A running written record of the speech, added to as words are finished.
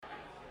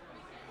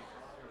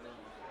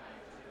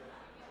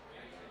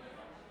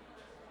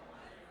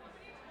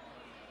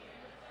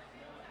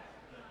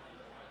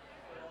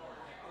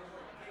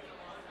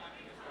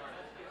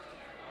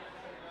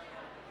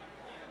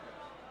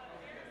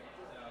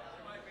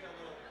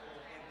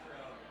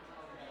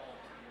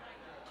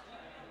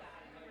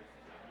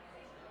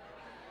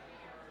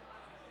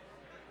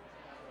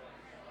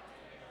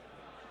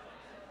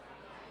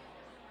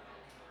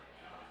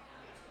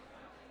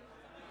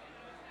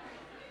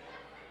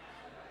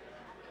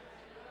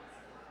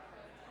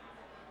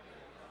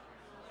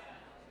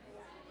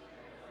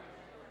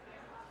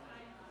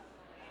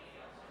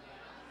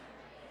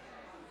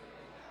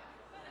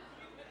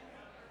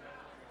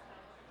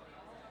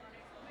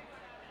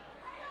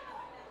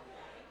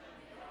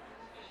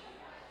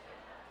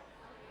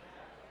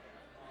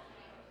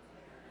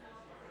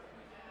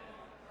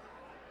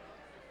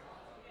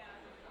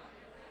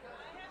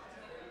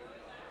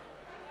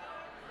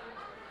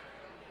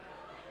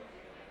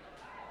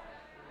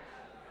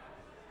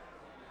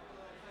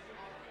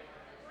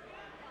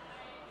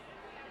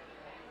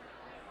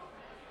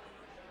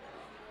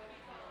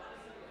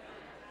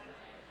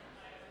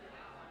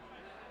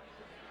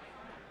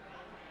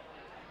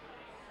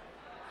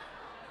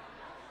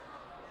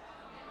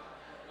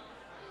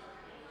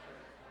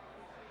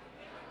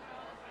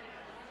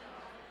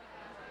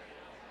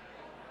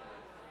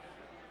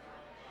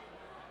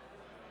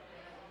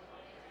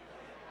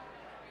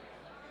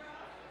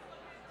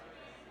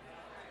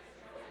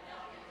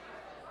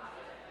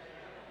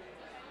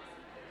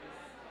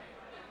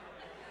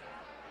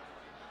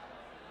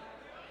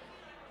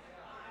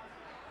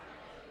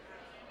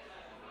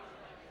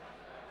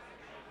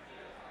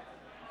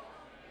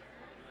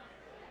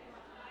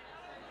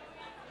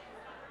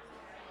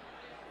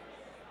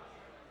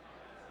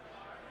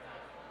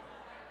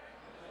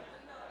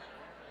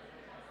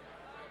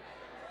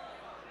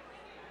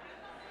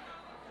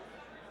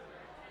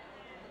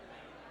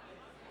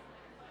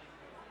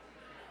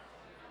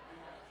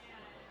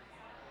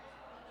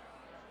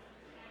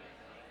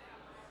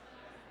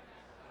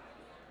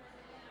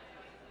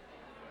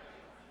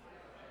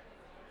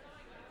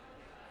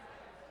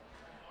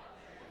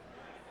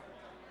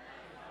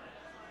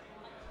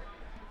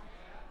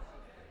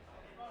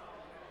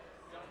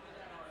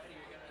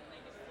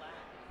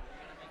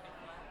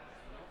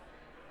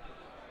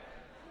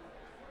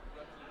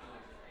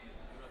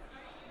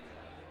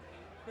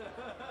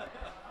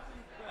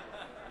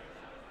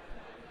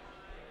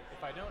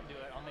I don't do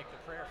it, I'll make the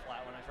prayer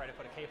flat when I try to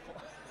put a cable.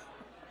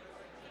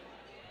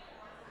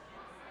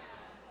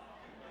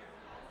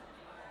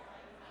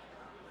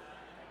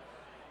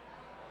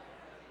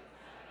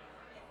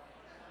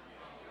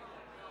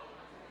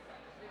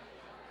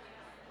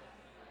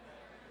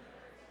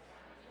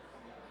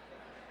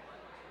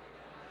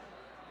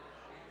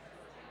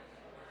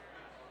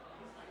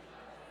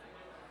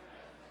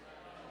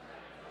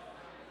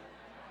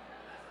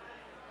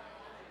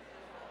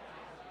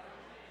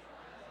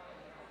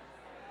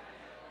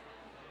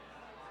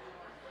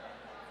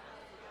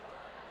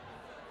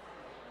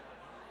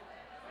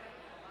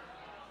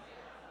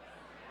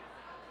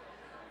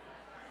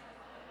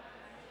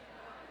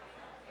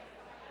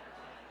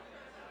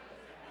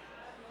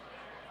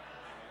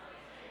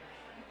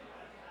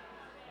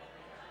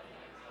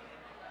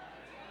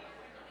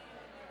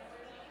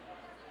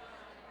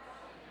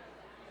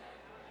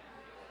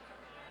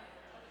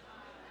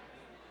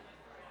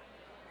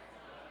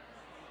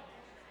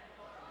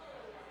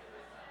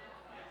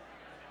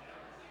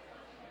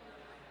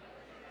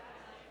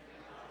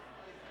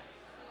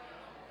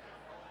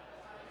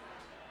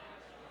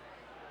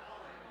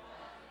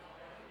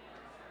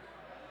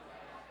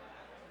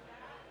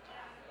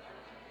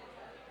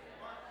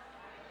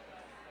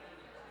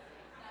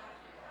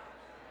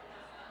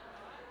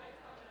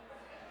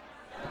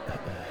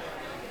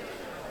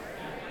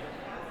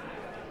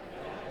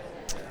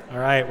 All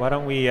right, why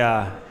don't we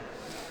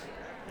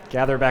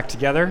gather back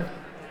together?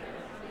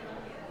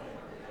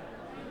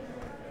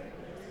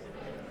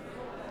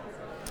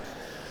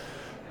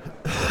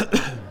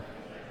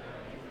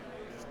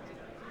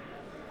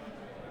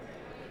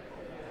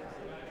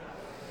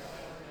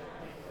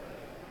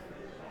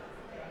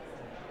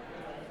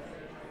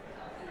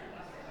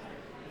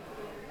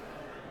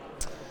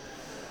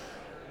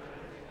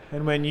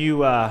 And when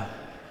you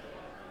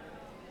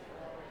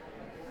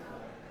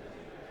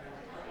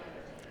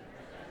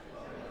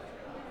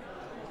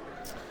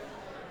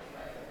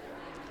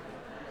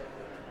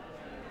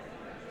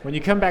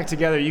come back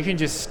together, you can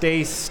just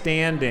stay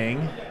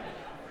standing.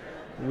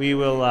 We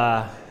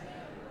will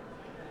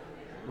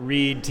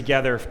read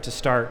together to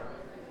start.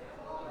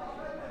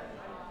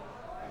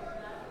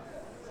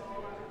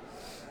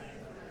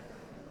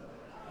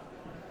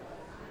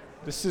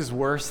 This is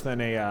worse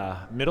than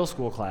a middle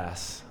school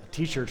class, a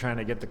teacher trying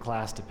to get the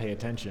class to pay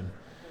attention.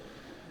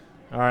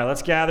 All right,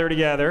 let's gather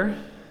together.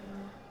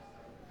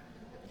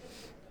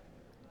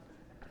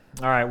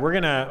 All right, we're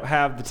going to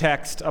have the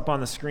text up on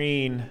the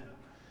screen.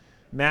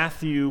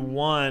 Matthew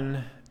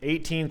 1,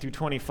 18 through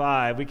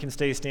 25. We can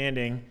stay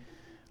standing.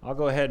 I'll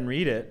go ahead and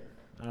read it.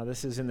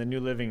 This is in the New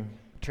Living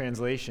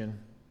Translation.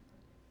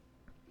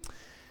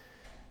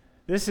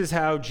 This is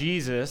how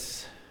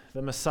Jesus,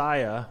 the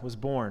Messiah, was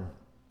born.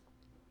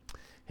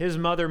 His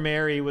mother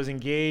Mary was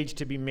engaged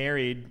to be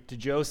married to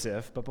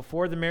Joseph, but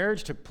before the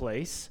marriage took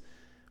place,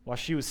 while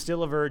she was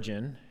still a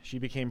virgin, she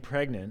became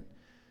pregnant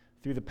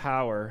through the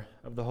power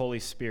of the Holy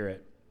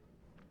Spirit.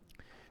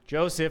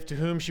 Joseph, to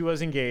whom she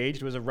was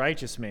engaged, was a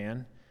righteous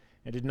man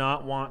and did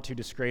not want to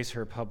disgrace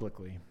her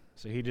publicly.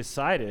 So he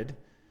decided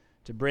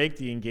to break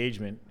the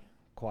engagement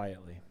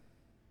quietly.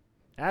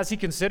 As he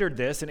considered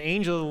this, an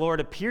angel of the Lord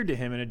appeared to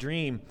him in a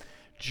dream.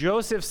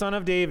 "Joseph, son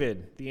of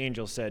David," the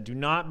angel said, "do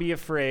not be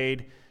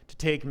afraid to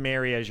take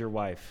Mary as your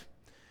wife,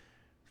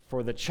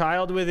 for the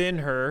child within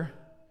her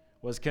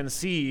was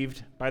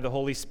conceived by the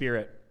Holy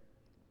Spirit.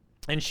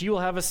 And she will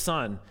have a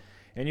son,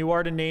 and you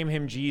are to name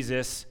him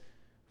Jesus,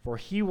 for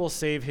he will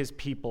save his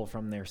people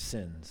from their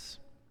sins."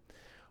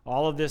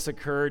 All of this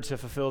occurred to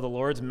fulfill the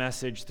Lord's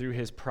message through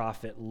his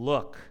prophet.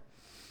 "Look,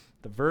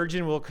 the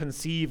virgin will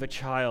conceive a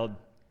child.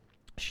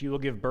 She will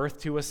give birth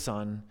to a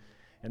son,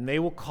 and they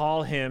will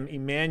call him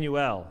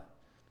Emmanuel,"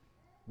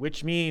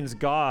 which means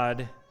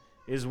God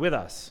is with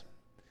us.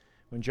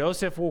 When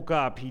Joseph woke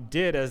up, he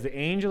did as the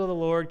angel of the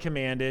Lord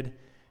commanded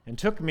and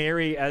took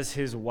Mary as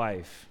his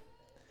wife.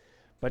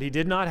 But he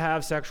did not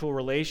have sexual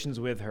relations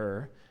with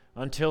her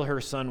until her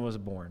son was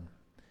born.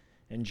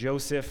 And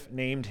Joseph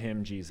named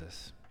him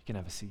Jesus. You can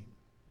have a seat.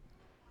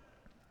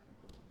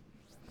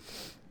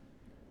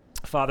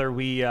 Father,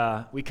 we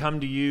come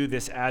to you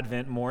this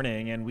Advent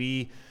morning, and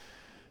we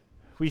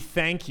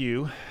thank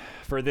you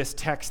for this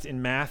text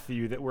in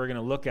Matthew that we're going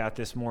to look at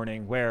this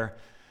morning, where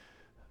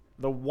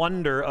the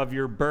wonder of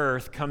your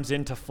birth comes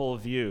into full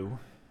view.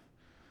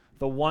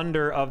 The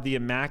wonder of the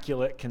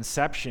Immaculate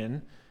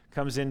Conception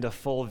comes into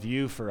full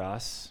view for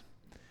us,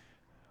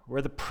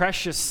 where the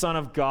precious Son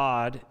of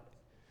God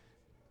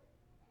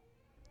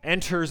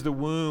enters the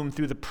womb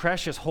through the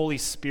precious Holy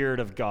Spirit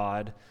of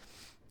God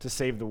to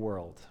save the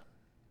world,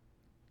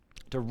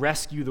 to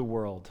rescue the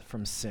world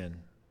from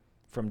sin,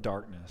 from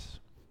darkness.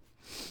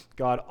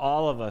 God,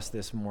 all of us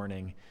this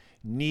morning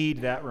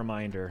need that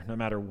reminder, no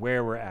matter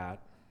where we're at.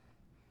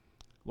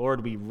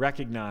 Lord, we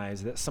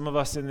recognize that some of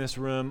us in this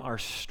room are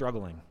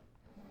struggling.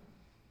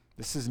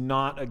 This is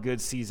not a good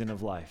season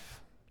of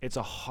life. It's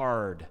a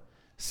hard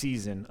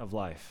season of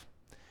life.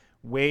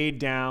 Weighed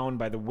down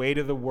by the weight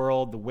of the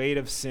world, the weight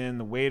of sin,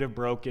 the weight of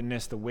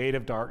brokenness, the weight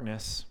of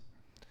darkness.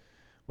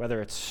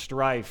 whether it's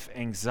strife,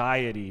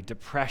 anxiety,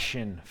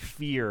 depression,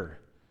 fear,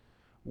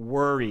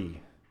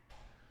 worry,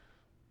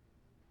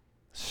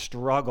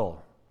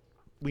 struggle.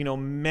 We know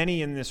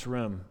many in this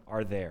room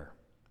are there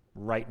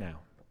right now,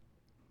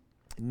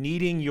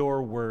 needing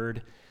your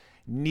word,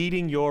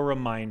 needing your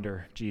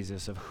reminder,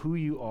 Jesus, of who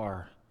you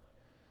are,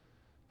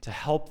 to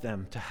help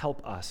them, to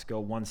help us go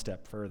one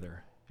step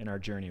further in our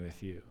journey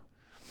with you.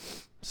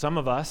 Some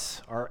of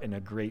us are in a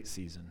great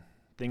season.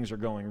 Things are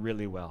going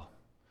really well.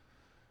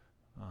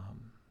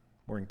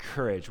 We're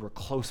encouraged. We're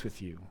close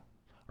with you.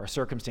 Our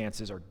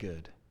circumstances are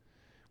good.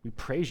 We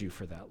praise you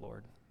for that,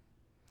 Lord.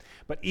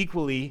 But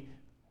equally,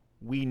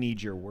 we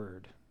need your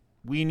word.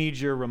 We need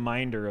your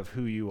reminder of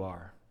who you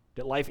are,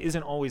 that life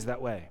isn't always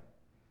that way.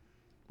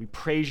 We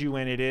praise you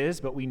when it is,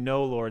 but we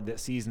know, Lord, that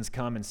seasons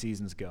come and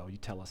seasons go. You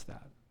tell us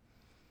that.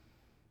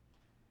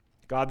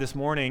 God, this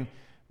morning,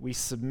 we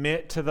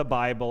submit to the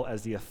Bible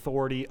as the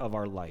authority of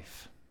our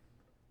life.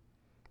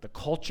 The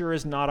culture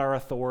is not our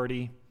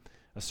authority.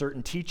 A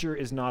certain teacher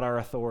is not our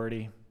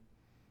authority.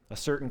 A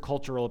certain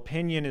cultural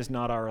opinion is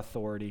not our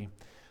authority.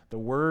 The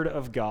Word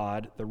of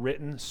God, the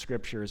written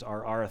scriptures,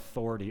 are our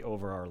authority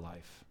over our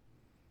life.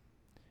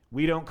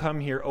 We don't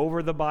come here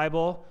over the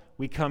Bible,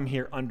 we come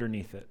here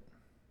underneath it.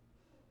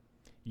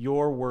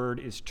 Your word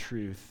is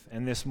truth,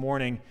 and this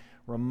morning,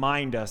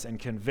 remind us and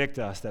convict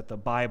us that the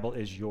Bible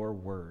is your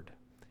word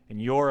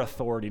and your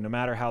authority, no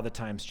matter how the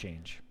times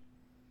change.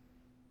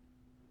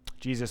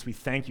 Jesus, we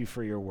thank you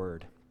for your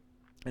word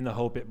and the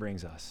hope it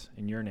brings us.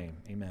 In your name,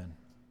 amen.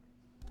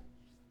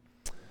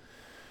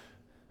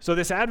 So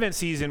this Advent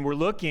season, we're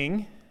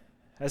looking,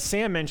 as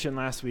Sam mentioned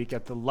last week,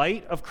 at the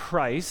light of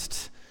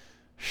Christ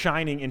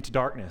shining into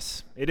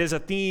darkness. It is a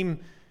theme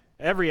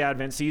every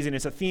Advent season.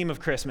 It's a theme of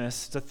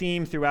Christmas. It's a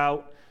theme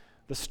throughout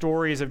the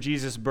stories of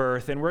Jesus'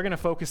 birth, and we're going to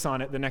focus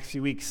on it the next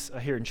few weeks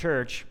here in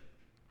church.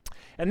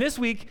 And this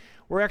week,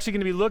 we're actually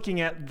going to be looking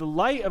at the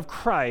light of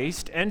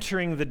Christ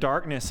entering the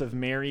darkness of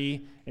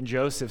Mary and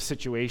Joseph's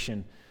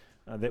situation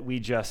that we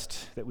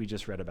just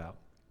read about.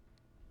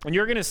 And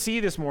you're going to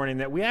see this morning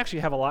that we actually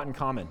have a lot in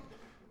common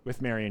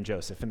with Mary and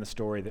Joseph in the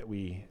story that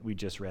we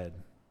just read.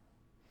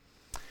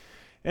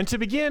 And to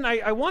begin,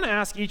 I want to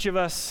ask each of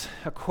us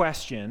a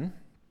question.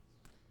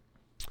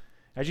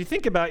 As you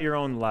think about your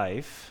own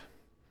life,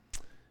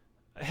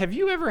 have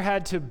you ever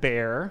had to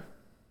bear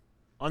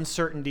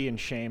uncertainty and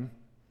shame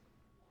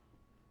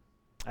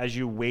as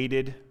you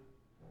waited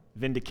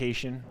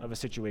vindication of a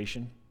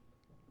situation?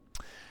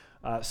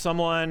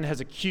 Someone has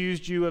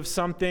accused you of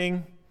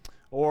something,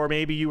 or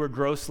maybe you were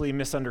grossly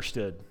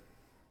misunderstood.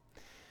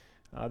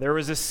 There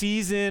was a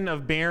season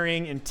of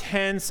bearing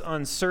intense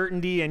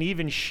uncertainty and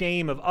even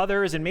shame of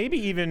others, and maybe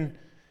even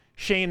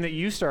shame that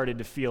you started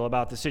to feel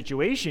about the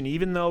situation,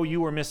 even though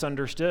you were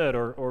misunderstood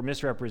or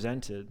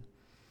misrepresented.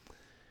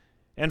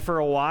 And for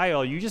a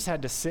while, you just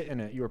had to sit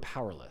in it. You were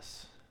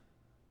powerless.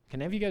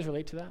 Can any of you guys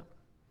relate to that?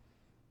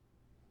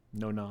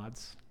 No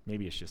nods.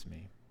 Maybe it's just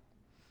me.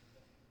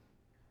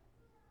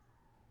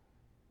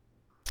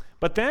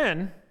 But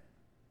then,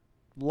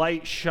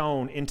 light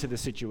shone into the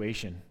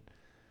situation.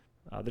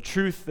 The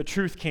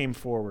truth came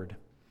forward.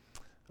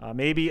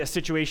 Maybe a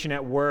situation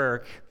at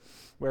work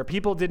where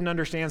people didn't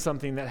understand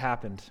something that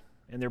happened,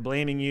 and they're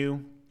blaming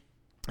you.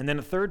 And then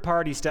a third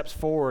party steps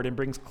forward and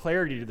brings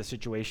clarity to the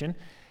situation,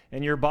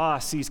 and your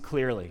boss sees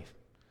clearly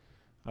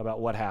about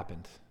what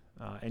happened.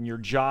 And your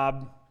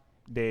job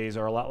days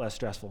are a lot less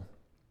stressful.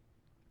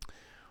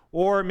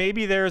 Or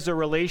maybe there's a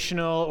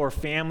relational or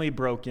family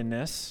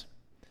brokenness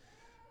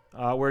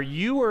where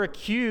you were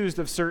accused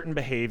of certain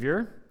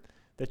behavior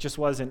that just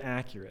wasn't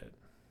accurate.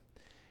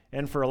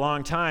 And for a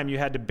long time, you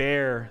had to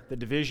bear the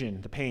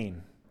division, the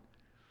pain.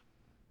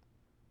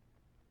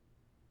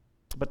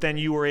 But then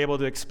you were able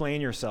to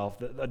explain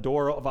yourself. A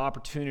door of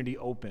opportunity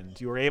opened.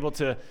 You were able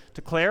to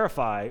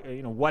clarify,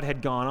 what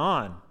had gone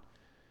on.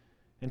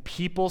 And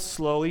people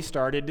slowly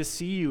started to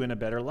see you in a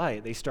better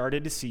light. They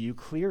started to see you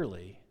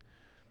clearly.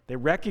 They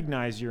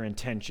recognized your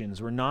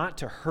intentions were not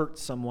to hurt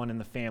someone in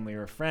the family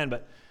or a friend,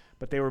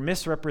 but they were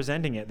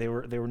misrepresenting it. They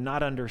were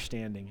not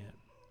understanding it.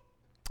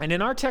 And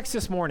in our text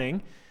this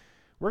morning,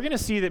 we're going to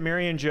see that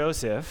Mary and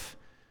Joseph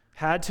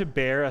had to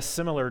bear a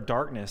similar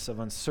darkness of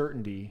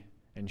uncertainty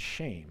and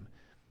shame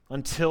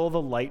until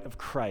the light of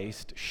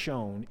Christ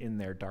shone in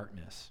their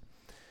darkness.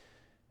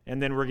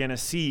 And then we're going to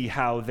see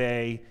how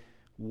they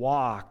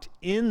walked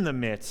in the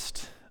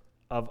midst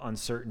of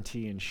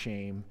uncertainty and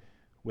shame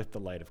with the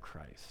light of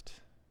Christ.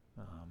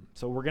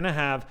 So we're going to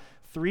have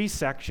 3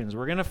 sections.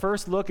 We're going to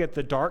first look at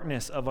the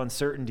darkness of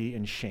uncertainty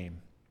and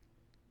shame.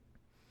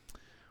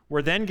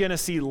 We're then going to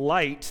see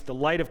light, the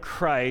light of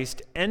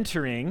Christ,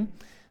 entering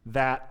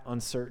that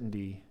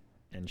uncertainty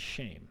and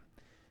shame.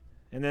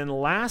 And then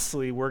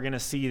lastly, we're going to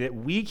see that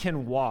we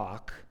can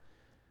walk,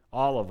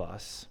 all of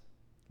us,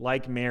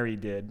 like Mary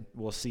did,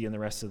 we'll see in the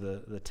rest of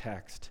the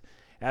text,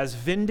 as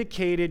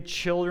vindicated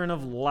children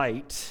of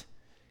light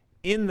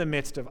in the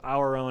midst of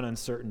our own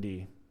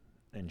uncertainty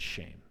and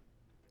shame.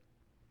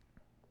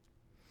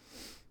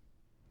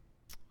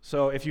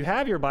 So if you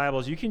have your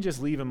Bibles, you can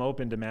just leave them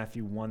open to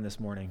Matthew 1 this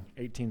morning,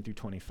 18 through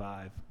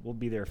 25. We'll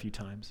be there a few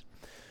times.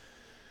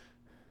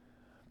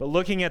 But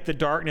looking at the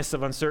darkness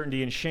of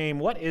uncertainty and shame,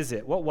 what is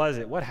it? What was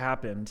it? What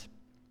happened?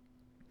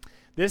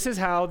 This is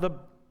how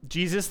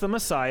Jesus the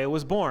Messiah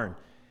was born.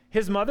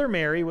 His mother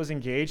Mary was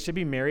engaged to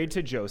be married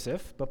to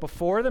Joseph, but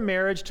before the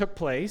marriage took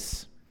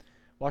place,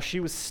 while she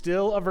was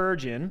still a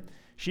virgin,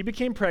 she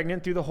became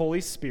pregnant through the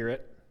Holy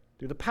Spirit,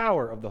 through the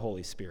power of the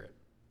Holy Spirit.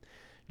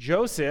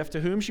 Joseph,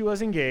 to whom she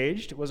was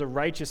engaged, was a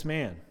righteous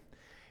man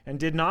and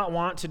did not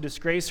want to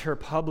disgrace her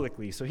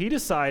publicly, so he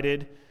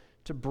decided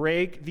to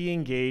break the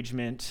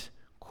engagement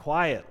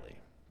quietly.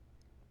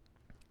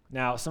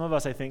 Now, some of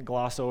us, I think,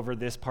 gloss over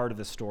this part of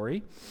the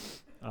story,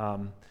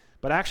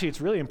 but actually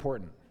it's really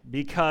important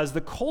because the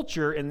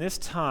culture in this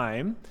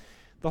time,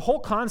 the whole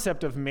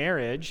concept of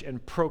marriage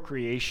and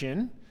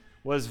procreation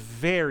was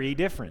very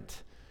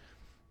different.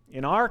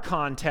 In our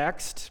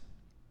context,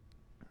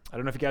 I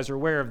don't know if you guys are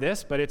aware of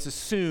this, but it's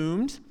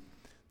assumed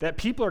that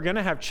people are going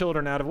to have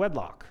children out of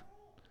wedlock,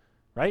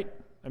 right?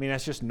 I mean,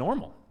 that's just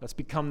normal. That's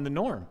become the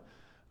norm.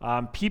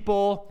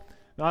 People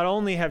not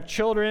only have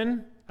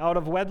children out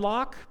of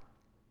wedlock,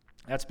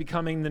 that's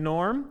becoming the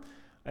norm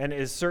and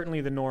is certainly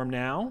the norm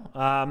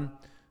now.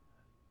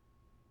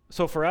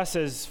 So for us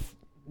as,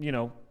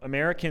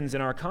 Americans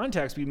in our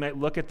context, we might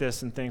look at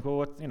this and think,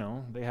 well,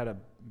 they had a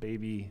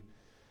baby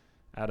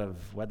out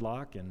of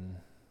wedlock and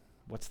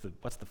what's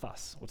the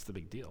fuss? What's the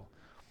big deal?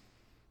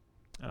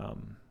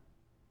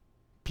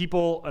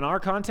 People in our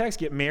context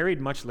get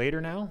married much later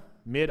now.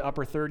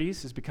 Mid-upper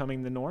 30s is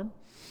becoming the norm.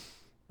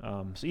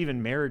 So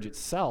even marriage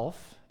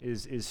itself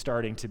is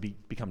starting to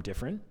become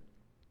different.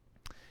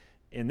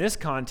 In this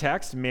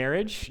context,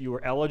 marriage, you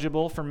were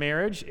eligible for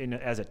marriage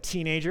as a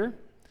teenager.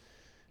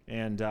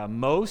 And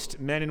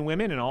most men and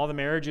women in all the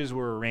marriages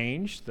were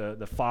arranged.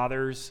 The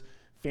father's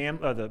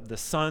the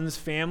son's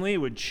family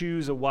would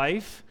choose a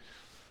wife.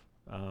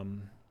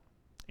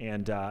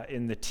 And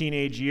in the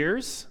teenage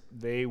years,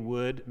 they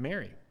would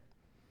marry.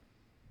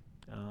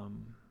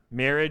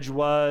 Marriage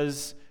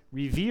was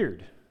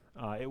revered.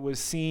 It was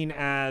seen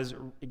as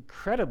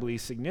incredibly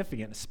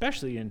significant,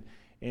 especially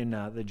in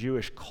the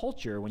Jewish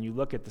culture when you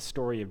look at the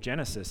story of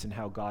Genesis and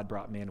how God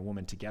brought man and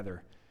woman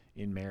together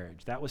in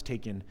marriage. That was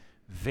taken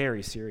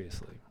very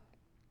seriously.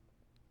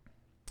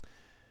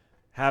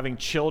 Having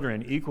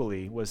children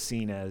equally was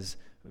seen as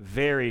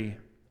very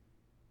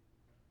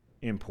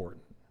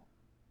important.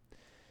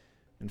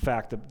 In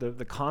fact,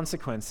 the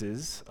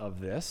consequences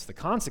of this, the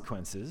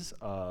consequences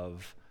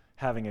of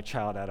having a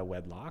child out of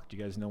wedlock, do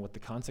you guys know what the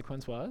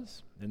consequence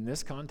was in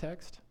this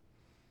context?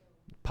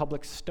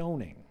 Public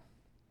stoning.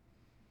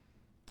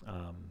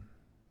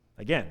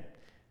 Again,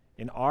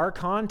 in our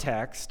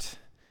context,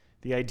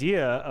 the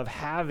idea of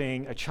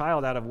having a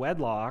child out of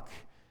wedlock,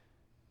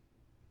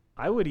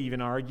 I would even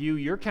argue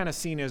you're kind of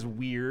seen as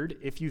weird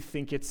if you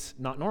think it's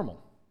not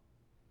normal.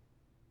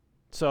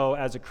 So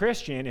as a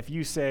Christian, if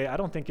you say, I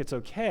don't think it's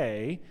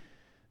okay,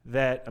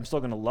 that I'm still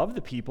going to love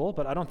the people,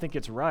 but I don't think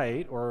it's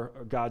right or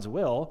God's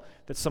will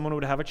that someone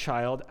would have a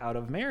child out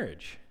of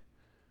marriage.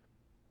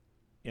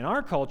 In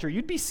our culture,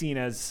 you'd be seen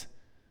as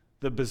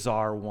the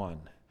bizarre one,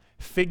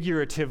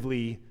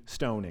 figuratively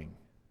stoning.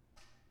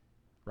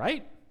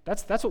 Right?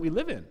 That's what we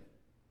live in.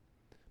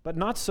 But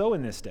not so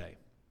in this day.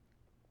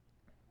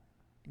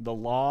 The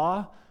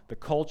law, the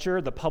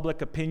culture, the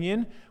public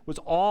opinion was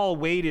all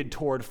weighted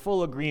toward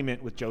full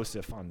agreement with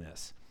Joseph on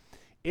this.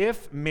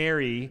 If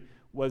Mary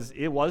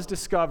it was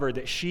discovered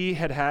that she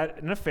had had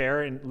an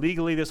affair, and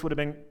legally this would have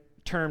been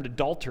termed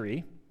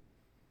adultery,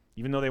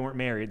 even though they weren't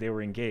married, they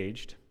were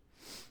engaged.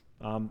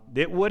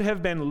 It would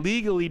have been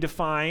legally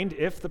defined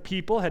if the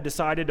people had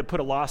decided to put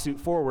a lawsuit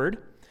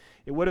forward.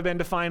 It would have been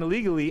defined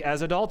legally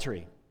as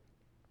adultery.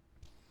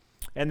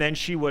 And then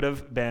she would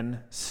have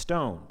been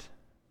stoned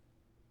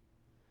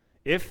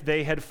if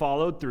they had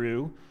followed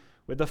through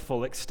with the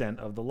full extent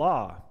of the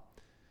law.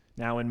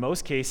 Now, in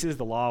most cases,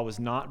 the law was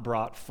not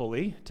brought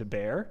fully to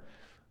bear.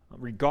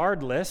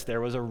 Regardless,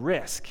 there was a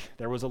risk.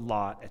 There was a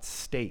lot at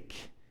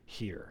stake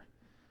here.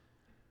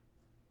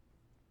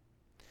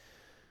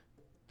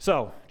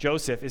 So,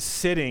 Joseph is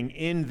sitting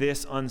in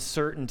this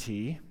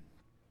uncertainty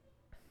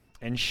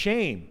and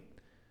shame.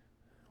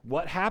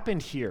 What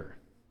happened here?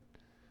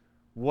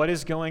 What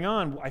is going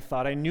on? I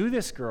thought I knew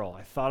this girl.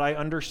 I thought I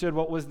understood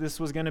what this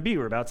was going to be.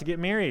 We're about to get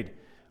married.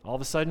 All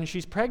of a sudden,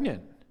 she's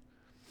pregnant.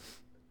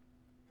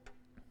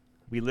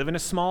 We live in a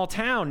small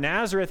town.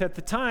 Nazareth at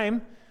the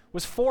time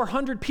was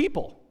 400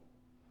 people.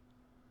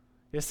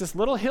 It's this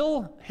little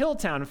hill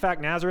town. In fact,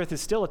 Nazareth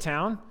is still a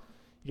town.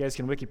 You guys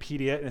can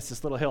Wikipedia it, and it's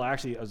this little hill.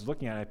 Actually, I was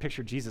looking at it. I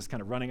pictured Jesus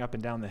kind of running up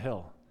and down the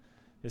hill.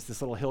 It's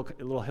this little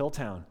hill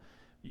town.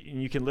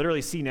 You can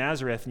literally see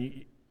Nazareth,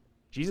 and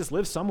Jesus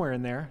lives somewhere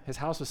in there. His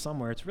house was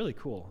somewhere. It's really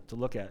cool to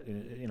look at.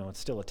 It's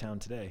still a town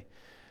today.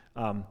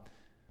 But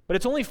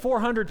it's only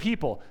 400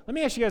 people. Let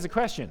me ask you guys a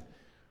question.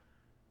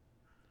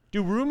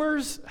 Do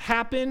rumors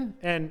happen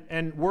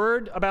and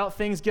word about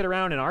things get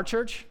around in our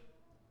church?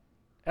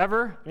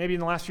 Ever? Maybe in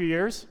the last few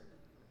years?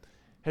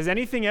 Has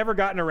anything ever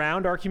gotten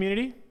around our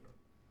community?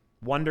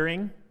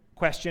 wondering,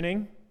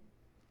 questioning,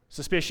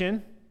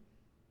 suspicion.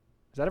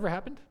 Has that ever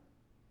happened?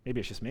 Maybe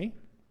it's just me.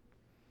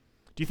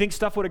 Do you think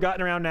stuff would have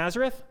gotten around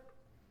Nazareth?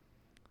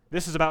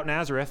 This is about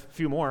Nazareth, a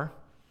few more.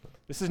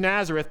 This is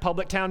Nazareth,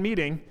 public town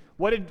meeting.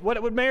 What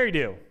would Mary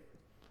do?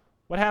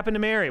 What happened to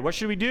Mary? What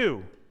should we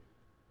do?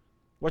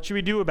 What should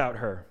we do about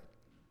her?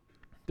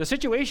 The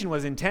situation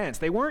was intense.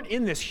 They weren't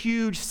in this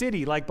huge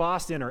city like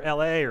Boston or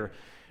LA or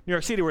New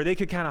York City where they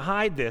could kind of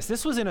hide this.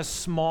 This was in a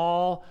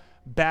small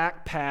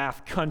back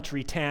path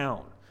country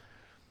town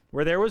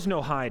where there was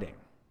no hiding.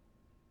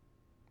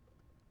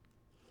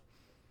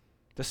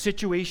 The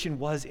situation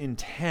was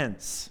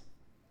intense.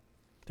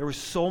 There was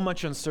so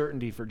much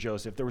uncertainty for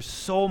Joseph. There was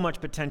so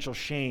much potential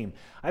shame.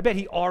 I bet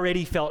he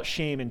already felt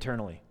shame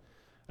internally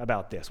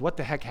about this. What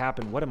the heck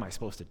happened? What am I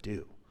supposed to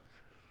do?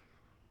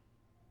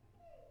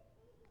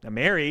 Now,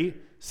 Mary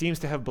seems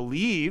to have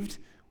believed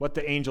what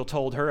the angel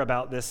told her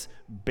about this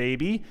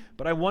baby,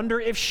 but I wonder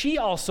if she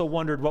also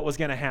wondered what was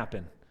going to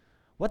happen.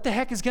 What the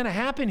heck is going to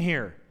happen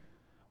here?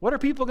 What are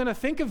people going to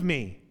think of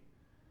me?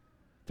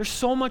 There's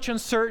so much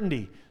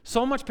uncertainty,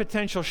 so much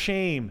potential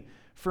shame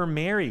for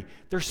Mary.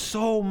 There's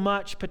so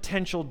much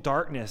potential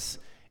darkness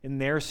in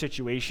their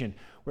situation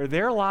where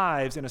their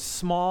lives in a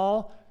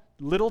small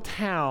little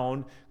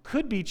town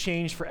could be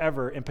changed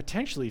forever and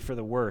potentially for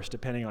the worse,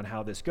 depending on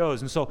how this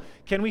goes. And so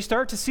can we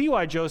start to see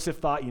why Joseph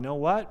thought, you know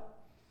what?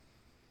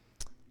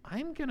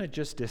 I'm going to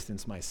just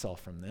distance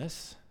myself from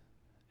this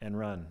and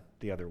run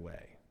the other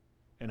way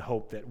and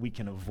hope that we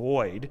can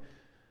avoid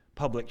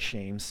public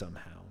shame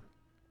somehow.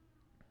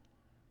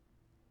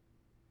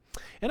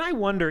 And I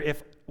wonder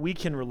if we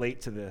can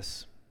relate to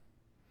this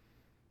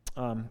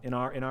in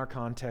our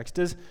context.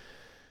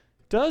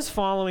 Does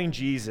following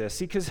Jesus,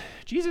 see, because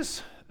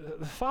Jesus,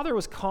 the Father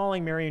was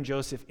calling Mary and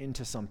Joseph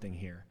into something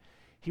here.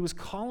 He was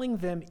calling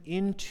them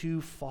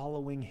into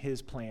following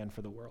his plan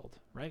for the world,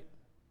 right?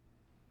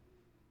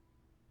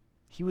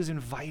 He was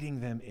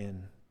inviting them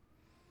in.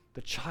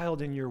 The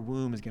child in your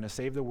womb is going to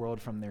save the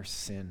world from their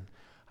sin.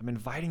 I'm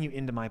inviting you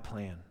into my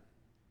plan.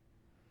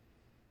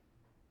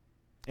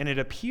 And it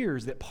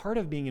appears that part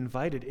of being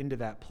invited into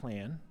that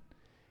plan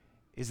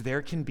is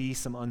there can be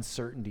some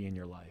uncertainty in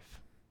your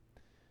life.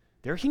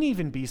 There can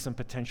even be some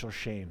potential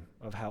shame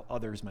of how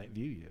others might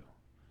view you.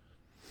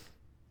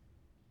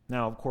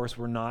 Now, of course,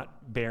 we're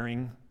not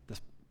bearing the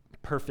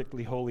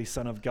perfectly holy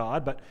Son of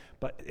God,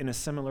 but in a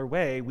similar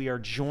way, we are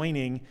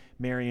joining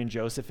Mary and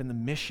Joseph in the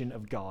mission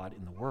of God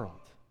in the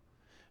world,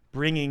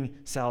 bringing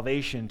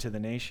salvation to the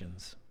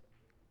nations.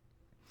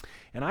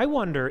 And I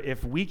wonder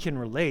if we can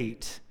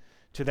relate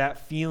to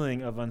that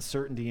feeling of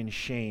uncertainty and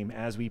shame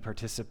as we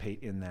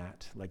participate in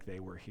that like they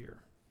were here.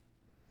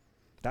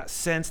 That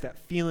sense, that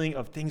feeling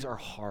of things are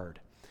hard.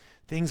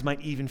 Things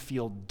might even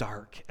feel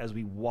dark as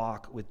we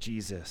walk with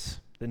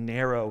Jesus, the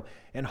narrow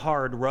and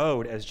hard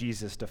road as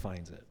Jesus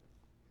defines it.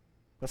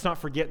 Let's not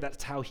forget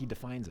that's how he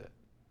defines it,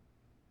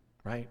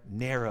 right?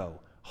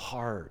 Narrow,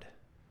 hard.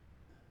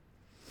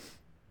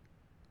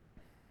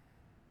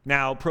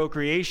 Now,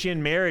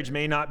 marriage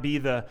may not be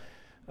the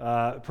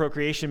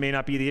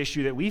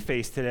issue that we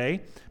face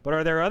today, but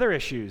are there other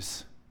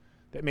issues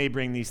that may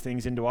bring these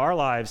things into our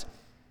lives?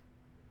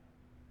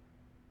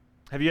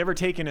 Have you ever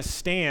taken a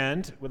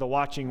stand with a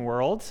watching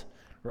world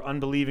or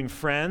unbelieving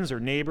friends or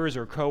neighbors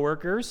or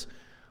coworkers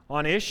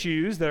on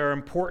issues that are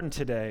important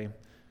today,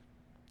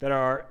 that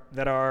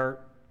are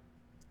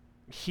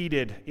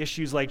heated,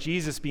 issues like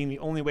Jesus being the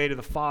only way to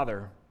the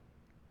Father?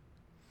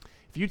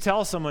 If you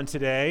tell someone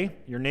today,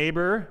 your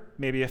neighbor,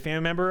 maybe a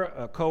family member,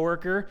 a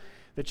coworker,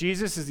 that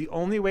Jesus is the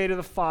only way to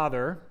the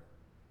Father,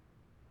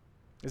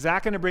 is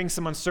that going to bring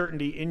some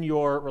uncertainty in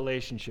your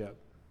relationship?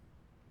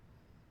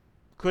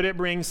 Could it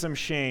bring some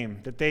shame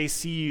that they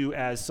see you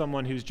as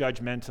someone who's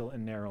judgmental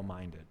and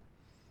narrow-minded?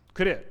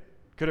 Could it?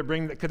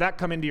 Could that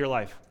come into your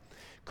life?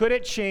 Could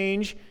it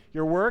change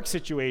your work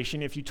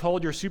situation if you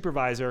told your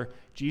supervisor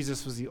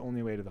Jesus was the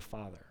only way to the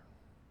Father?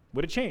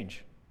 Would it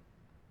change?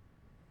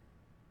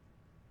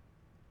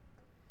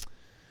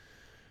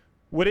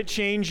 Would it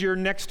change your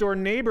next-door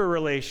neighbor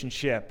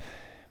relationship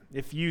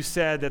if you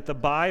said that the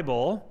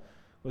Bible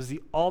was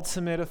the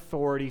ultimate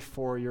authority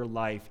for your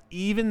life,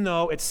 even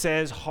though it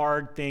says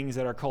hard things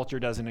that our culture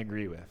doesn't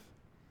agree with?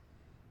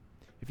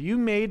 If you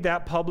made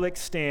that public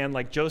stand,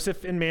 like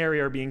Joseph and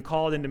Mary are being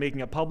called into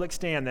making a public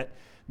stand, that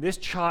this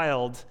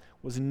child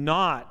was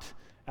not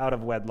out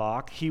of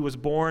wedlock, he was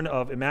born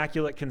of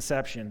immaculate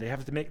conception. They're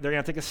going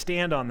to take a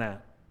stand on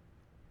that.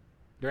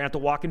 They're going to have to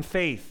walk in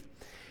faith.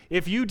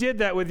 If you did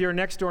that with your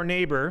next door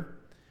neighbor,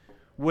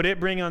 would it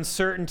bring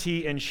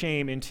uncertainty and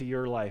shame into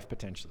your life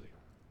potentially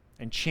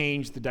and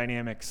change the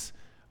dynamics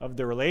of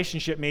the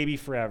relationship maybe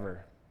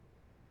forever?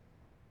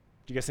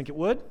 Do you guys think it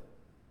would?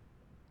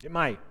 It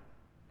might.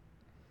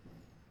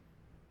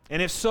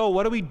 And if so,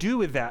 what do we do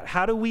with that?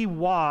 How do we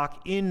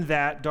walk in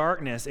that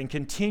darkness and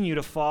continue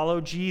to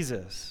follow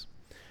Jesus?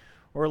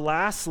 Or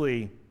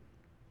lastly,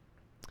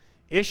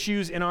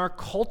 issues in our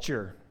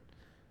culture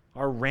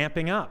are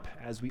ramping up,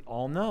 as we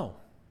all know.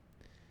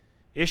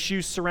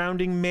 issues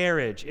surrounding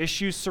marriage,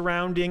 issues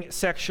surrounding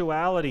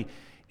sexuality,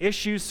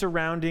 issues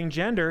surrounding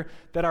gender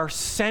that are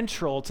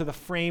central to the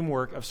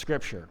framework of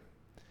Scripture,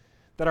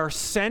 that are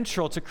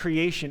central to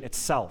creation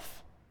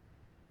itself.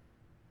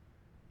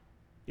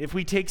 If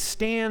we take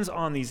stands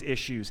on these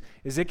issues,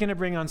 is it going to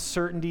bring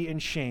uncertainty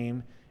and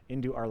shame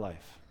into our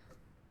life?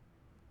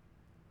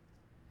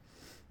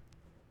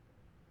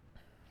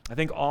 I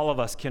think all of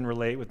us can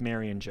relate with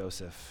Mary and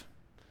Joseph,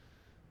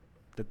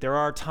 that there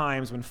are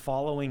times when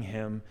following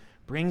him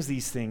brings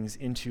these things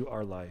into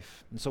our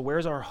life. And so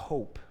where's our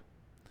hope?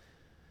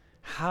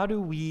 How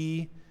do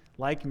we,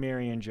 like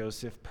Mary and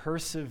Joseph,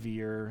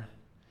 persevere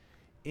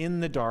in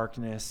the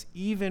darkness,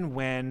 even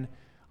when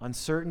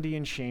uncertainty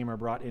and shame are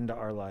brought into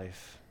our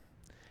life?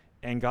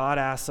 And God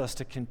asks us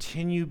to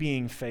continue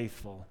being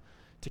faithful,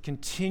 to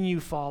continue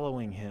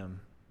following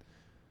him.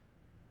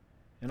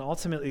 And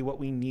ultimately what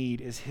we need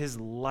is his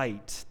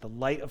light, the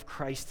light of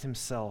Christ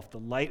himself, the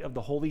light of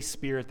the Holy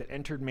Spirit that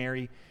entered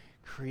Mary,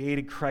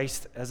 created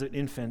Christ as an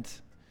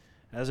infant,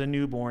 as a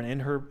newborn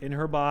in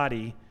her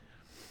body.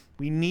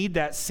 We need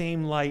that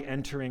same light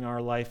entering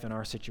our life and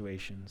our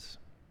situations.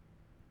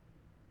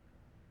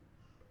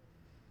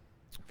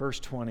 Verse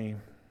 20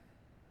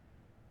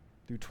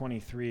 through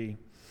 23.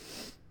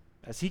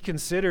 As he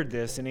considered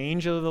this, an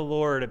angel of the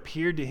Lord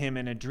appeared to him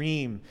in a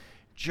dream.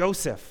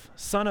 Joseph,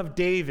 son of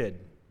David,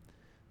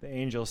 the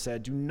angel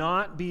said, do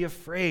not be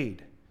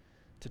afraid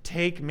to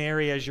take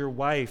Mary as your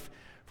wife,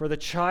 for the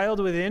child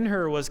within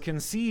her was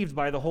conceived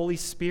by the Holy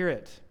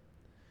Spirit.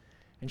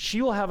 And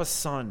she will have a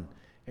son,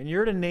 and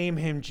you're to name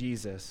him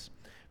Jesus,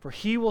 for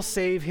he will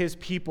save his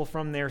people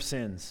from their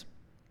sins.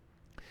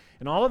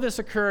 And all of this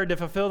occurred to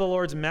fulfill the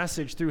Lord's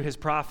message through his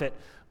prophet.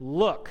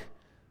 Look,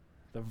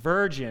 the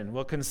virgin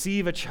will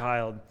conceive a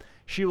child.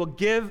 She will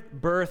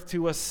give birth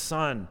to a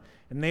son,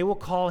 and they will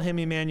call him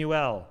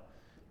Emmanuel,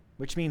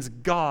 which means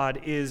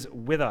God is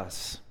with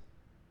us.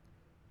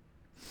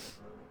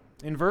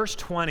 In verse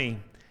 20,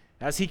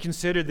 as he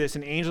considered this,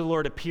 an angel of the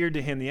Lord appeared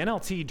to him. The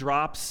NLT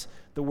drops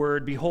the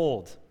word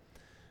behold.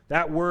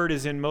 That word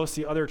is in most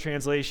of the other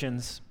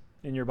translations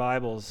in your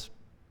Bibles,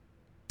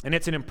 and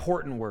it's an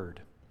important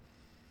word.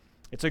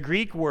 It's a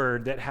Greek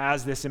word that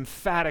has this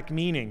emphatic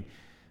meaning,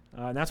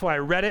 and that's why I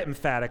read it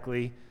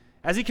emphatically.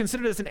 As he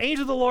considered this, an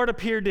angel of the Lord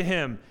appeared to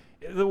him.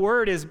 The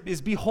word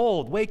is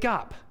behold, wake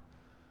up,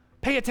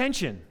 pay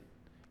attention.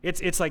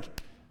 It's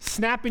like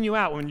snapping you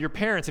out when your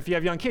parents, if you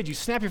have young kids, you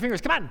snap your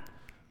fingers, come on,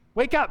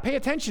 wake up, pay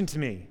attention to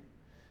me.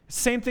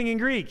 Same thing in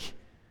Greek.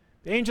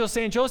 The angel is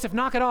saying, Joseph,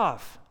 knock it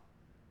off.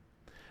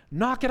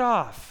 Knock it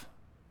off.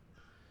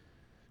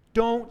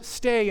 Don't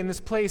stay in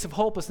this place of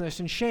hopelessness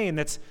and shame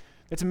that's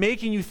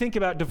making you think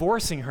about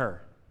divorcing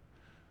her.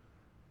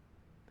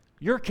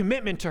 Your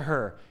commitment to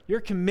her,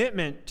 your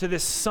commitment to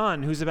this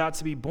son who's about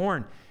to be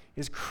born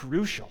is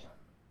crucial.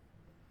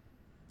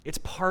 It's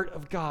part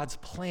of God's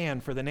plan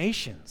for the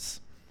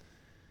nations.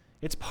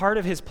 It's part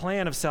of his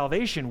plan of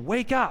salvation.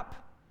 Wake up.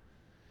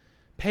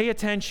 Pay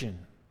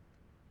attention.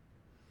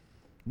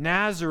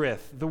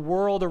 Nazareth, the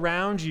world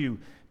around you,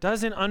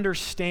 doesn't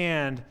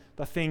understand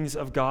the things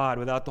of God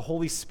without the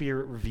Holy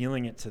Spirit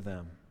revealing it to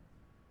them.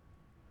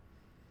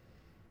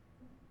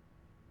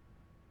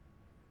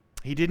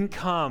 He didn't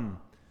come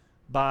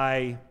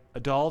by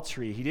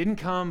adultery. He didn't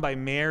come by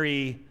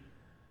Mary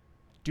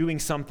doing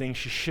something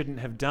she shouldn't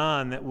have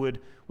done that would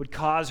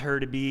cause her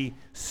to be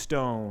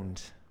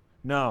stoned.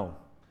 No.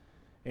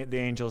 The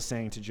angel is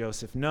saying to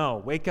Joseph, no,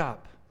 wake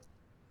up.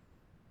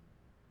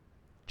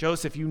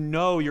 Joseph, you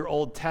know your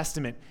Old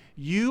Testament.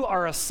 You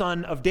are a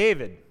son of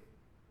David.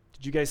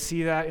 Did you guys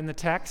see that in the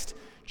text?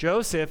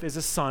 Joseph is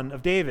a son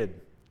of David,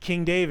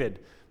 King David,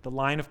 the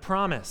line of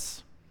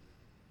promise.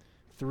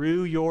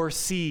 Through your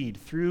seed,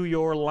 through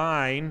your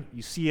line,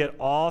 you see it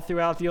all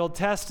throughout the Old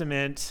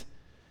Testament,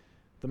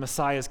 the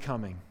Messiah is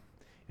coming.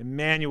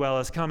 Emmanuel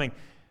is coming.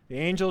 The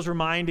angel is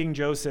reminding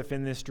Joseph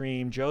in this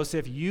dream,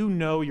 Joseph, you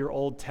know your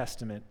Old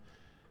Testament.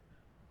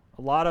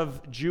 A lot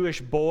of Jewish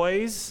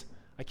boys,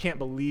 I can't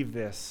believe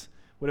this,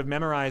 would have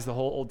memorized the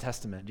whole Old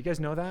Testament. Do you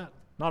guys know that?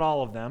 Not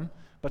all of them,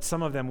 but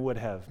some of them would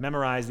have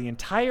memorized the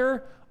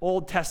entire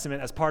Old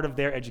Testament as part of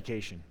their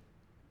education.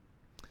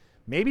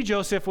 Maybe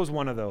Joseph was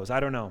one of those. I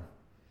don't know.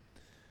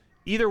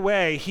 Either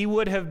way, he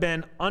would have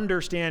been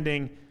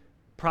understanding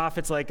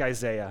prophets like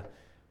Isaiah.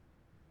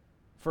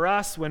 For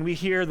us, when we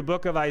hear the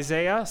book of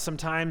Isaiah,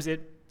 sometimes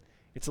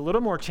it's a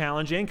little more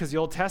challenging because the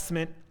Old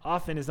Testament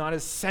often is not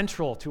as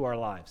central to our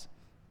lives.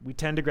 We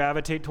tend to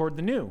gravitate toward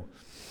the new.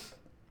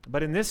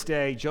 But in this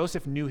day,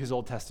 Joseph knew his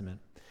Old Testament.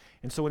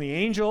 And so when the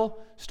angel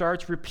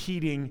starts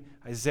repeating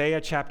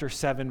Isaiah chapter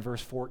 7,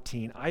 verse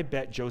 14, I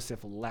bet Joseph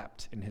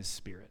leapt in his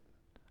spirit.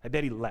 I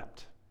bet he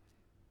leapt.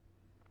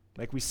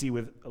 Like we see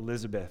with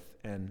Elizabeth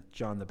and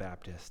John the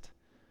Baptist.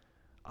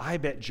 I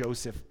bet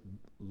Joseph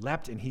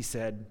leapt and he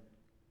said,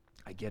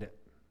 I get it.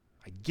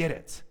 I get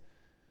it.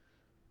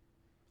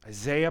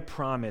 Isaiah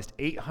promised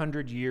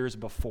 800 years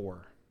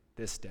before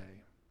this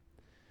day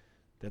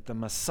that the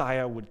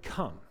Messiah would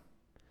come,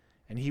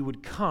 and he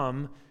would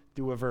come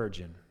through a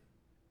virgin.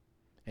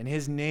 And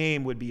his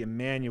name would be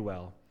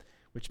Emmanuel,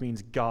 which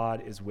means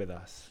God is with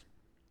us.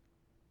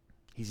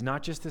 He's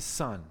not just a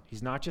son.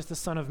 He's not just the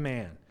Son of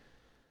Man.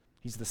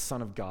 He's the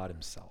Son of God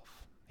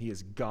himself. He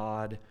is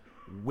God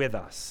with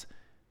us.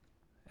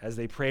 As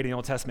they prayed in the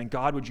Old Testament,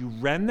 God, would you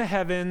rend the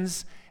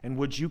heavens and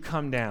would you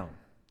come down?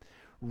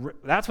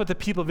 That's what the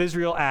people of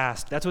Israel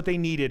asked. That's what they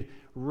needed.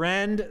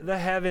 Rend the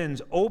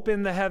heavens,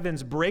 open the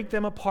heavens, break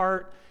them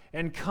apart,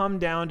 and come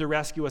down to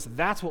rescue us.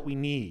 That's what we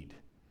need.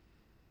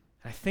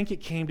 I think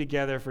it came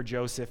together for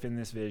Joseph in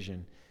this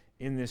vision,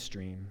 in this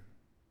dream.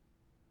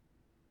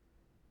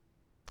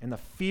 And the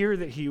fear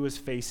that he was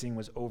facing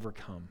was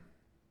overcome.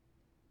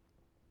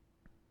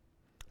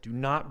 Do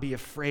not be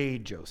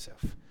afraid,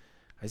 Joseph.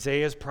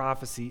 Isaiah's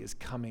prophecy is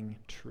coming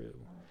true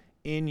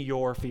in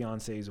your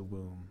fiance's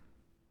womb.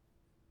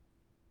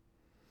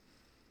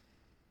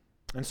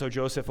 And so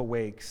Joseph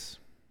awakes,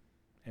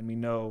 and we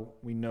know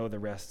the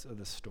rest of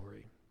the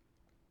story.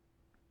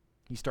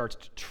 He starts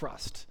to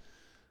trust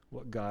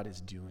what God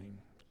is doing,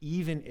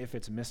 even if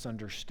it's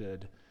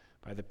misunderstood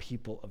by the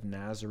people of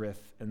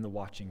Nazareth and the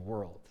watching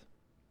world.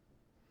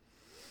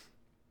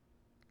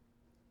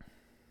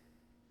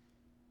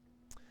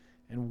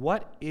 And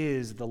what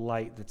is the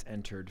light that's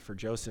entered for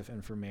Joseph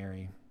and for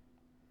Mary?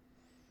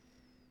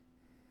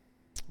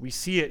 We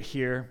see it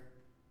here.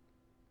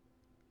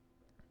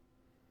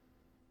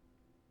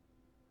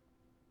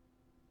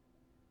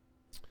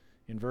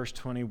 In verse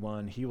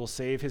 21, he will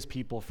save his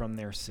people from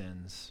their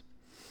sins.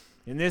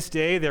 In this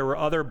day, there were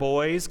other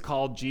boys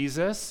called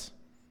Jesus.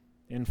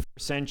 In first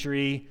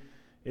century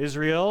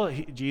Israel,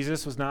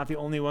 Jesus was not the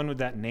only one with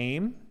that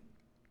name.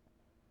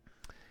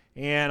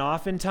 And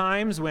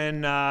oftentimes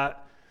when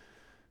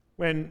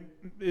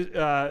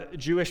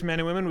Jewish men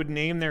and women would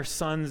name their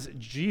sons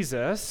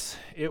Jesus,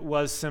 it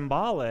was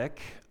symbolic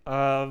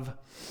of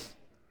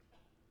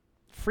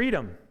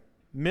freedom,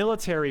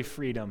 military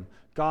freedom,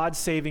 God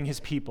saving his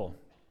people.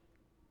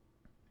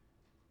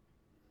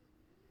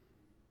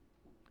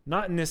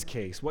 Not in this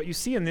case. What you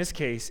see in this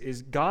case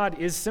is God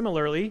is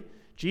similarly,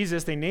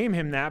 Jesus, they name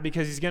him that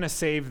because he's going to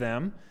save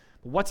them.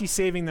 But what's he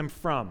saving them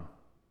from?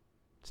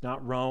 It's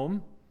not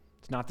Rome.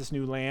 It's not this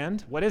new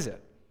land. What is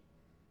it?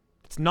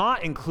 It's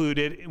not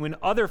included when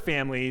other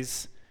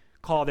families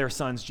call their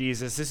sons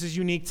Jesus. This is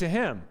unique to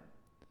him.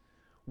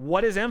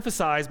 What is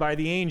emphasized by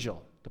the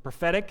angel? The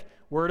prophetic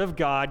word of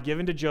God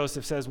given to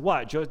Joseph says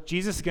what?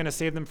 Jesus is going to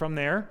save them from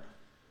their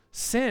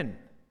sin.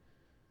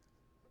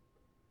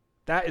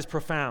 That is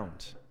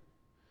profound.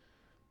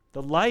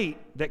 The light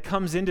that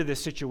comes into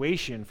this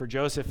situation for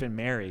Joseph and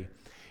Mary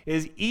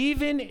is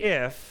even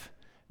if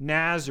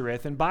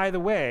Nazareth, and by the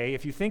way,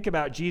 if you think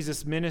about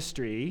Jesus'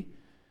 ministry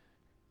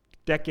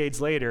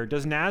decades later,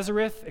 does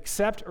Nazareth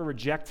accept or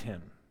reject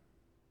him?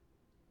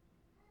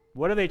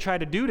 What do they try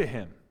to do to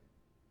him?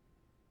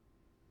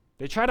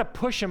 They try to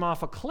push him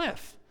off a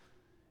cliff,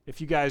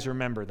 if you guys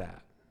remember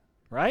that,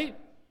 right?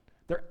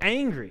 They're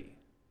angry.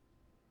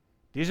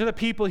 These are the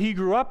people he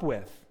grew up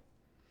with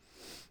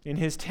in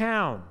his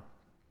town.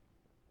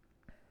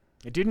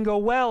 It didn't go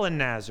well in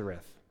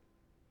Nazareth.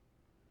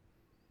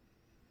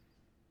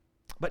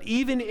 But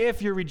even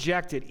if you're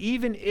rejected,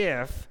 even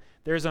if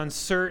there's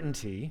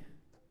uncertainty,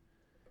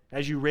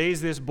 as you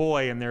raise this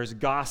boy and there's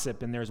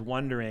gossip and there's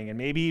wondering, and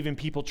maybe even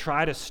people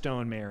try to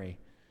stone Mary,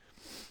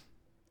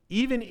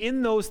 even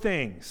in those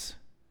things,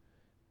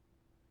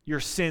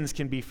 your sins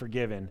can be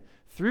forgiven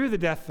through the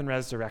death and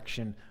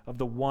resurrection of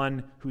the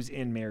one who's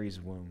in Mary's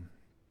womb.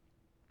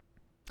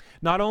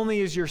 Not only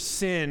is your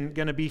sin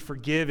going to be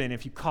forgiven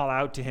if you call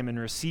out to him and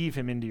receive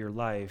him into your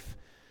life,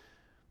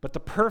 but the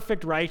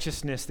perfect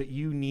righteousness that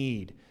you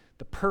need,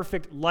 the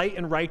perfect light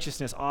and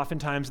righteousness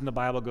oftentimes in the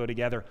Bible go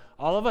together.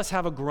 All of us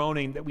have a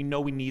groaning that we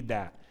know we need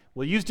that.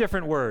 We'll use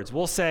different words.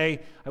 We'll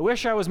say, I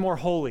wish I was more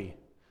holy.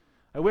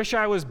 I wish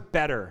I was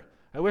better.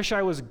 I wish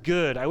I was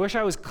good. I wish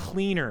I was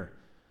cleaner.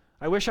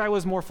 I wish I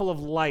was more full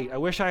of light. I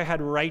wish I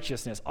had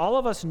righteousness. All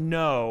of us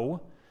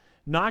know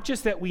not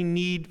just that we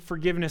need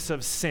forgiveness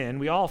of sin,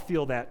 we all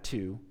feel that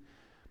too,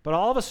 but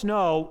all of us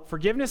know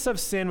forgiveness of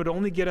sin would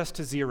only get us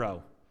to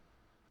zero.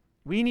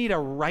 We need a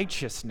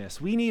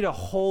righteousness. We need a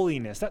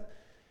holiness.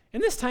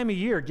 In this time of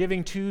year,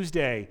 Giving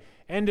Tuesday,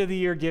 end of the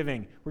year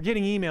giving, we're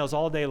getting emails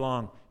all day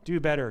long. Do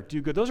better,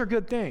 do good. Those are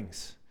good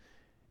things.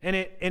 And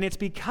it's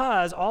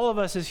because all of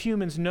us as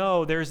humans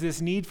know there's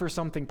this need for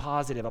something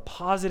positive, a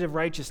positive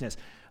righteousness,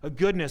 a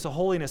goodness, a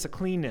holiness, a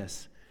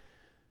cleanness.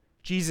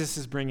 Jesus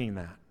is bringing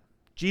that.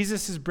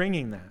 Jesus is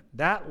bringing that.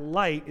 That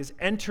light is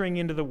entering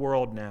into the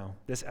world now,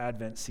 this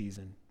Advent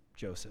season,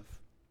 Joseph.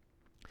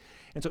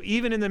 And so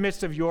even in the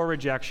midst of your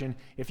rejection,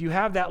 if you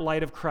have that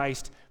light of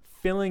Christ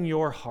filling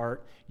your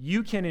heart,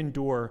 you can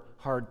endure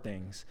hard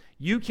things.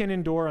 You can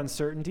endure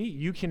uncertainty.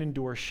 You can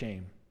endure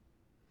shame.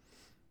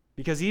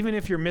 Because even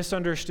if you're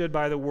misunderstood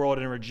by the world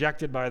and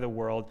rejected by the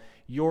world,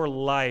 your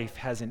life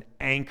has an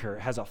anchor,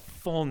 has a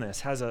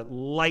fullness, has a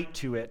light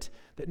to it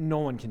that no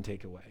one can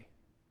take away.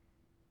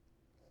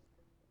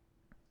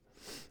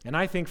 And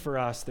I think for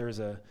us, there's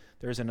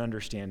an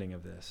understanding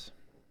of this.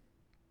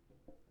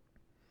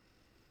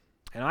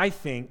 And I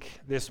think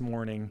this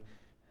morning,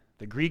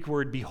 the Greek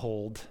word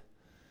behold,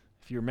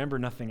 if you remember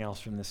nothing else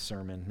from this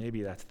sermon,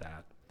 maybe that's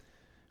that.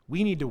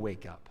 We need to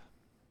wake up.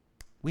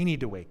 We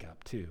need to wake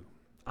up too.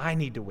 I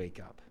need to wake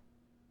up.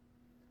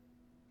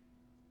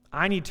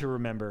 I need to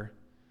remember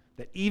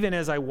that even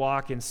as I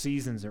walk in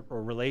seasons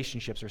or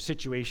relationships or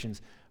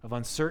situations of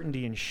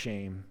uncertainty and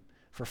shame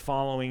for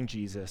following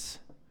Jesus,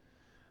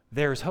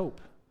 there's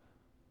hope.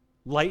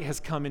 Light has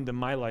come into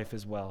my life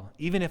as well,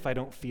 even if I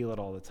don't feel it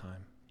all the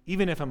time,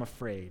 even if I'm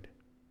afraid.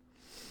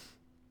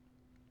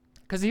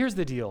 Because here's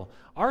the deal.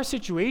 Our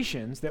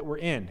situations that we're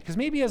in, because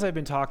maybe as I've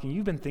been talking,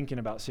 you've been thinking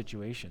about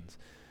situations.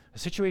 A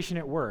situation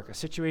at work, a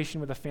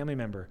situation with a family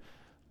member.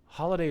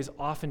 Holidays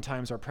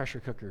oftentimes are pressure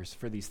cookers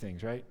for these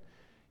things, right?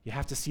 You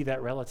have to see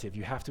that relative.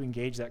 You have to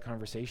engage that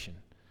conversation.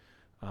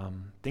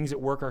 Things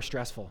at work are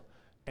stressful.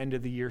 End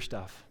of the year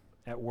stuff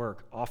at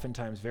work,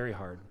 oftentimes very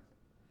hard.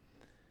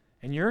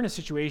 And you're in a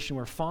situation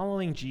where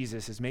following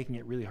Jesus is making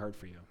it really hard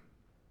for you.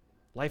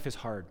 Life is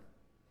hard.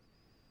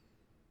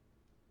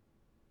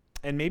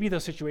 And maybe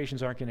those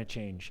situations aren't going to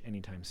change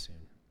anytime soon.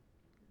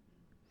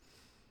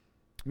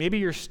 Maybe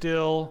you're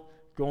still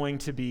going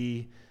to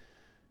be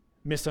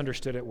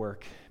misunderstood at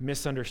work,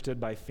 misunderstood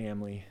by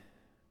family.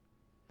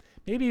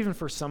 Maybe even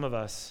for some of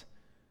us,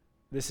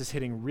 this is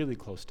hitting really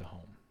close to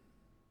home.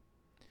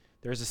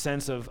 There's a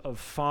sense of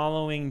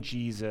following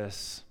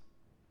Jesus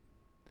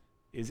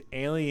is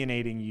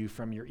alienating you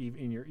from your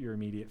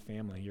immediate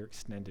family, your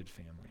extended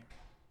family.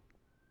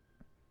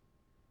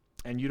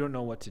 And you don't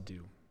know what to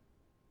do.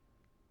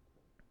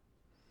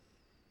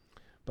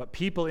 But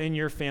people in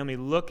your family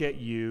look at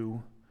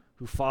you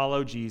who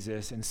follow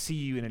Jesus and see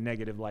you in a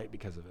negative light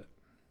because of it.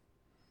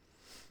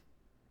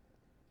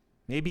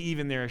 Maybe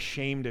even they're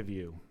ashamed of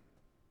you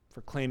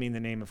for claiming the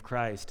name of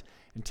Christ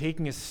and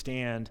taking a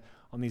stand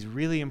on these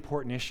really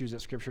important issues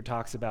that Scripture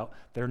talks about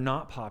that are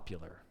not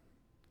popular,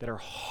 that are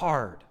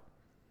hard,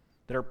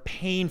 that are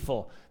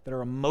painful, that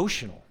are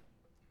emotional.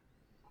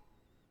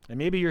 And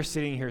maybe you're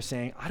sitting here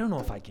saying, I don't know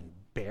if I can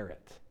bear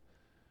it.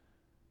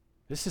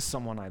 This is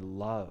someone I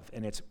love,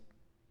 and it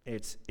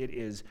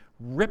is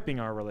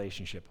ripping our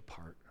relationship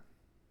apart.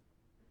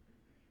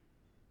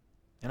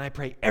 And I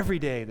pray every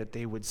day that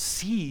they would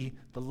see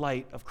the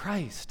light of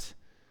Christ,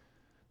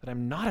 that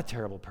I'm not a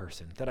terrible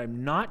person, that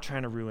I'm not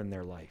trying to ruin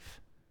their life.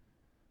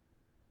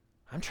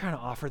 I'm trying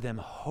to offer them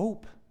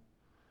hope.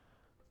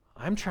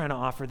 I'm trying to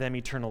offer them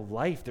eternal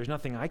life. There's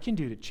nothing I can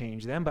do to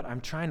change them, but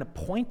I'm trying to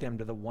point them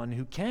to the one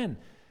who can.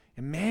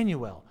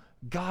 Emmanuel,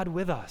 God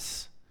with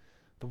us,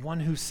 the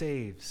one who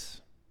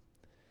saves.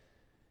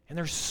 And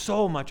there's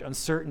so much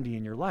uncertainty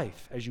in your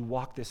life as you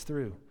walk this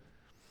through.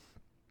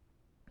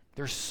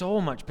 There's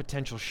so much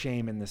potential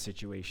shame in this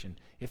situation.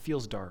 It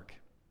feels dark.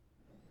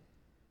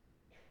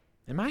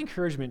 And my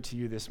encouragement to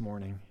you this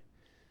morning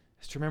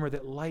is to remember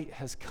that light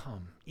has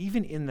come,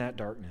 even in that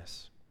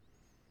darkness.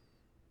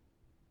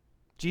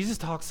 Jesus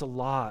talks a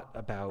lot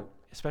about,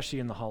 especially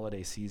in the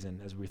holiday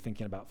season, as we're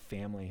thinking about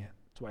family.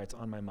 That's why it's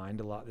on my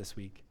mind a lot this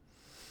week.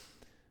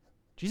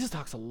 Jesus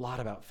talks a lot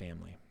about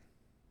family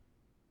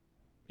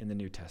in the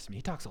New Testament.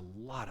 He talks a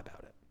lot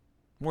about it,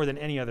 more than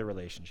any other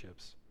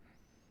relationships.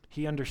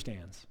 He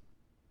understands.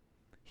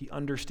 He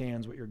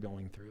understands what you're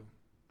going through.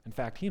 In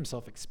fact, he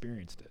himself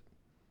experienced it.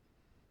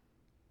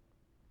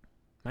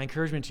 My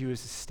encouragement to you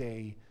is to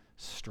stay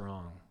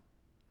strong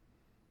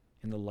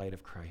in the light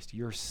of Christ.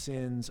 Your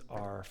sins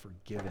are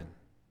forgiven.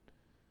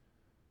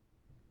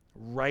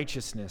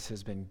 Righteousness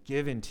has been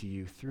given to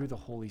you through the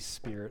Holy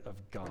Spirit of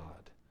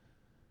God.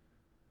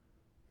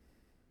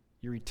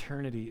 Your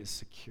eternity is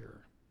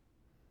secure.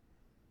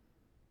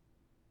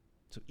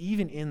 So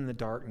even in the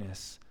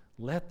darkness,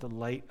 let the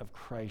light of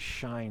Christ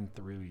shine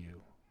through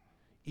you,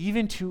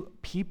 even to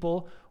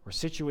people or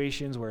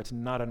situations where it's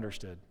not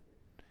understood.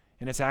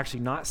 And it's actually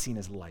not seen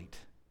as light.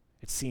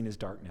 It's seen as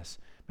darkness.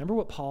 Remember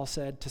what Paul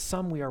said? To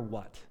some we are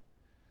what?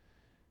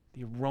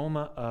 The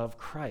aroma of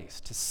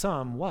Christ. To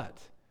some, what?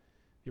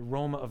 The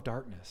aroma of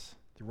darkness.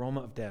 The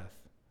aroma of death.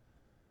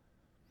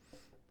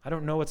 I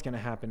don't know what's going to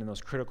happen in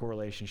those critical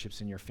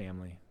relationships in your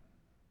family.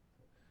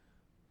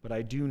 But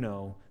I do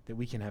know that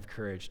we can have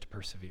courage to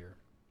persevere.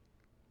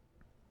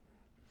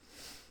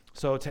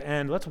 So to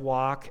end, let's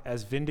walk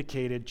as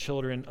vindicated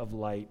children of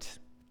light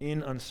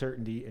in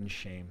uncertainty and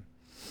shame.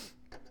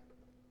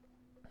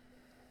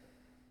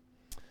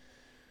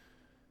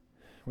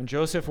 When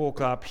Joseph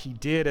woke up, he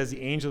did as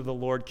the angel of the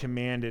Lord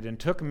commanded and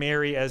took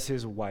Mary as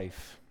his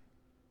wife.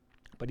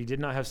 But he did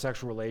not have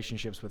sexual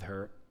relationships with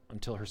her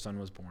until her son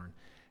was born.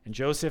 And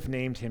Joseph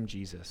named him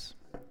Jesus.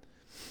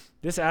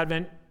 This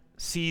Advent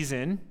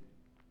season,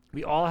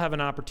 we all have an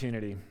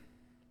opportunity.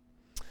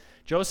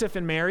 Joseph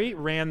and Mary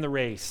ran the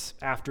race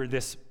after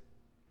this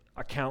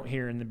account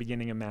here in the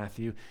beginning of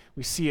Matthew.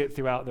 We see it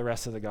throughout the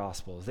rest of the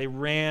Gospels. They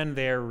ran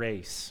their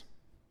race.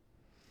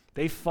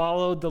 They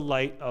followed the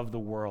light of the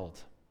world.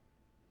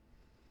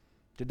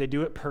 Did they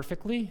do it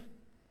perfectly?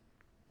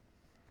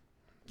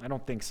 I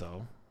don't think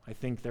so. I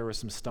think there was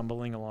some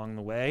stumbling along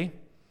the way.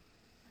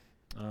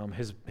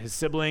 His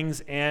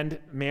siblings and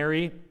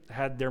Mary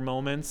had their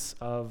moments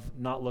of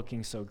not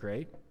looking so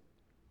great,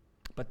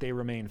 but they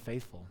remained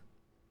faithful.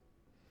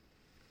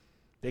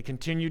 They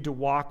continued to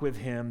walk with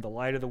him, the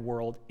light of the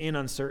world, in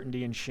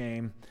uncertainty and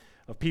shame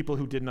of people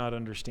who did not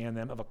understand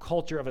them, of a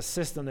culture, of a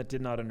system that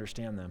did not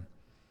understand them.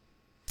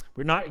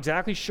 We're not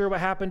exactly sure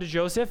what happened to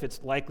Joseph.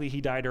 It's likely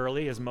he died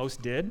early, as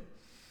most did.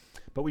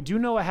 But we do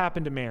know what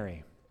happened to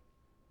Mary.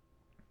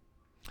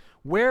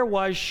 Where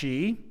was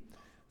she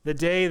the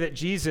day that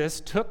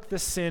Jesus took the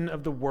sin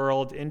of the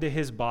world into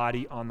his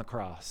body on the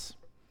cross?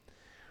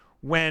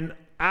 When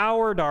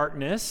our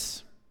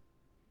darkness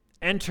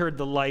entered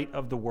the light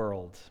of the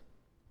world,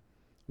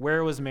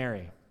 where was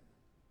Mary?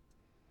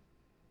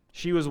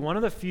 She was one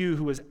of the few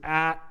who was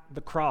at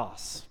the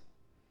cross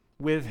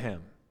with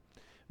him,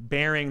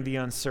 bearing the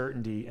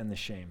uncertainty and the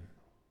shame.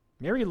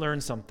 Mary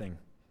learned something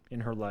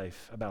in her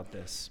life about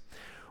this.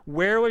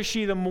 Where was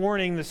she the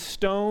morning the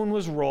stone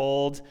was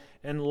rolled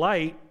and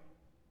light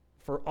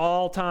for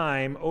all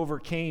time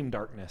overcame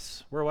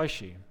darkness? Where was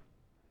she?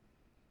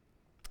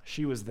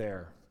 She was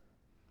there,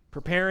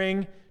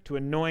 preparing to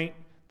anoint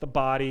the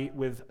body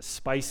with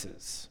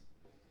spices,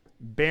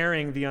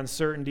 bearing the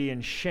uncertainty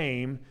and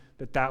shame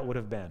that would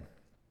have been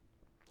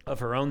of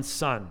her own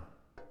son.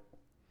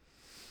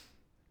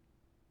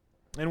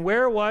 And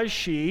where was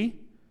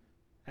she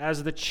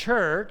as the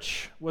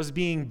church was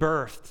being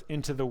birthed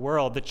into the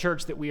world, the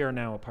church that we are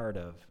now a part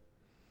of?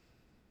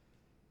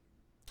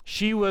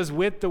 She was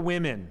with the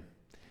women,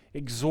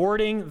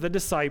 exhorting the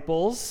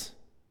disciples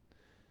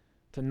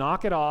to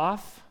knock it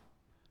off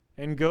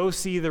and go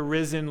see the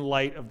risen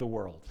light of the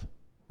world,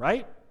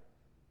 right?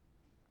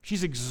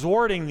 She's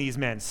exhorting these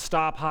men,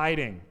 stop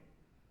hiding.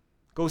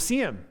 Go see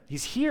him.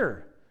 He's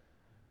here.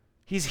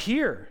 He's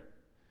here.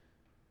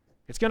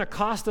 It's going to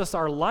cost us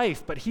our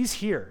life, but he's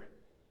here.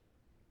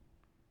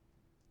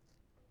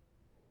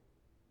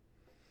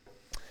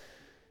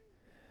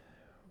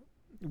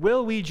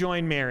 Will we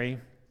join Mary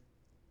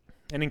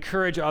and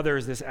encourage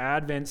others this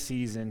Advent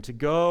season to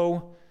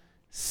go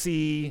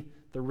see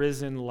the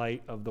risen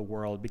light of the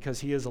world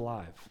because he is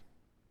alive?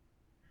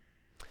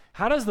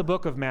 How does the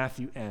book of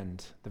Matthew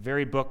end? The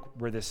very book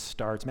where this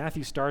starts.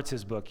 Matthew starts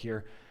his book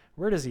here.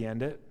 Where does he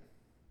end it?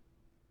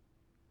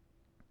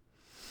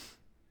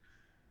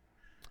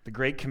 The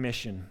Great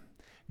Commission.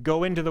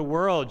 Go into the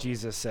world,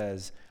 Jesus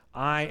says.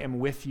 I am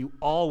with you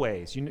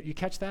always. You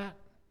catch that?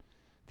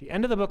 The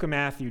end of the book of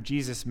Matthew,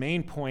 Jesus'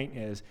 main point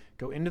is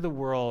go into the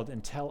world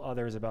and tell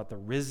others about the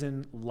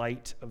risen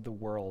light of the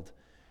world.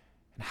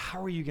 And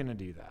how are you going to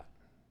do that?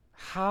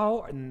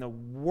 How in the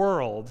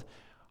world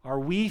are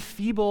we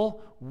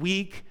feeble,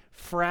 weak,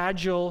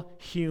 fragile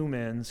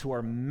humans who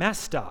are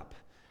messed up?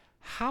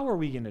 How are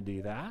we going to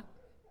do that?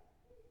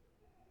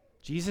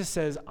 Jesus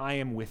says, I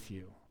am with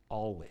you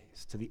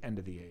always to the end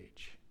of the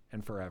age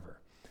and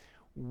forever.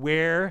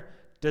 Where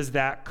does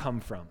that come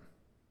from?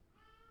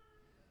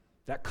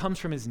 That comes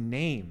from his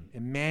name,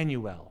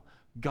 Emmanuel,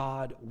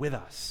 God with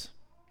us,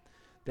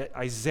 that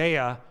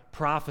Isaiah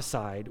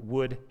prophesied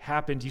would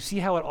happen. Do you see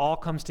how it all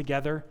comes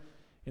together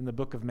in the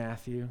book of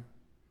Matthew?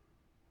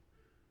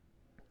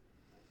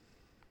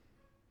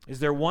 Is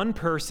there one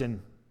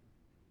person,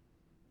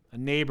 a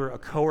neighbor, a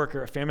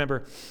coworker, a family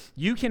member,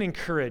 you can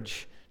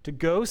encourage to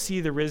go see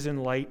the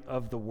risen light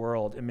of the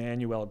world,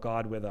 Emmanuel,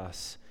 God with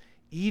us,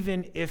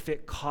 even if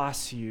it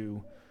costs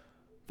you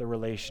the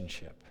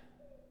relationship?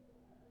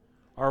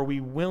 Are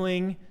we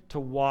willing to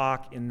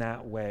walk in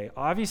that way?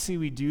 Obviously,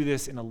 we do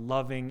this in a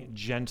loving,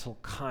 gentle,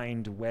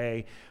 kind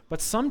way,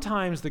 but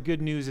sometimes the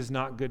good news is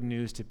not good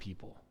news to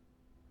people,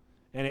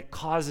 and it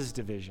causes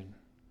division.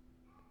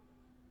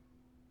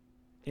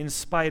 In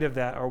spite of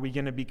that, are we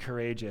going to be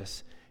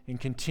courageous and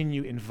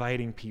continue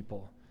inviting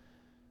people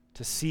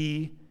to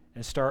see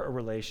and start a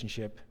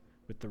relationship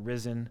with the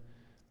risen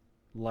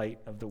light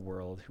of the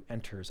world who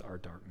enters our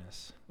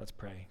darkness? Let's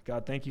pray.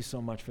 God, thank you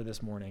so much for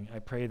this morning. I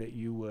pray that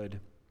you would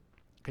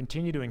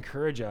continue to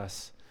encourage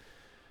us,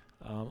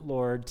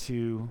 Lord,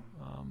 to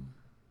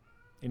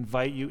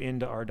invite you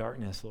into our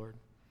darkness, Lord.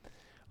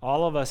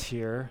 All of us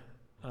here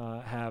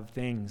have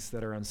things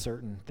that are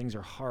uncertain. Things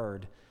are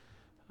hard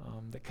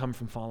that come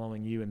from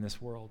following you in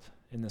this world,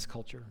 in this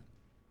culture.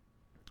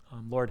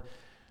 Lord,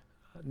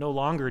 no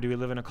longer do we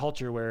live in a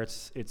culture where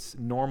it's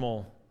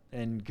normal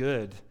and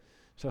good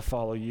to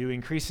follow you.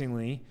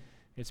 Increasingly,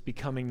 it's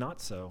becoming not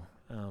so.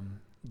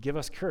 Give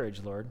us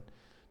courage, Lord,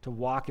 to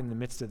walk in the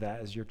midst of that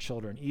as your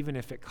children, even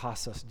if it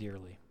costs us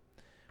dearly.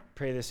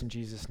 Pray this in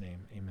Jesus'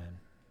 name. Amen.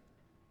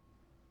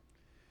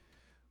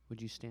 Would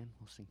you stand?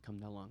 We'll sing Come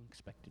Thou Long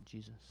Expected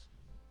Jesus.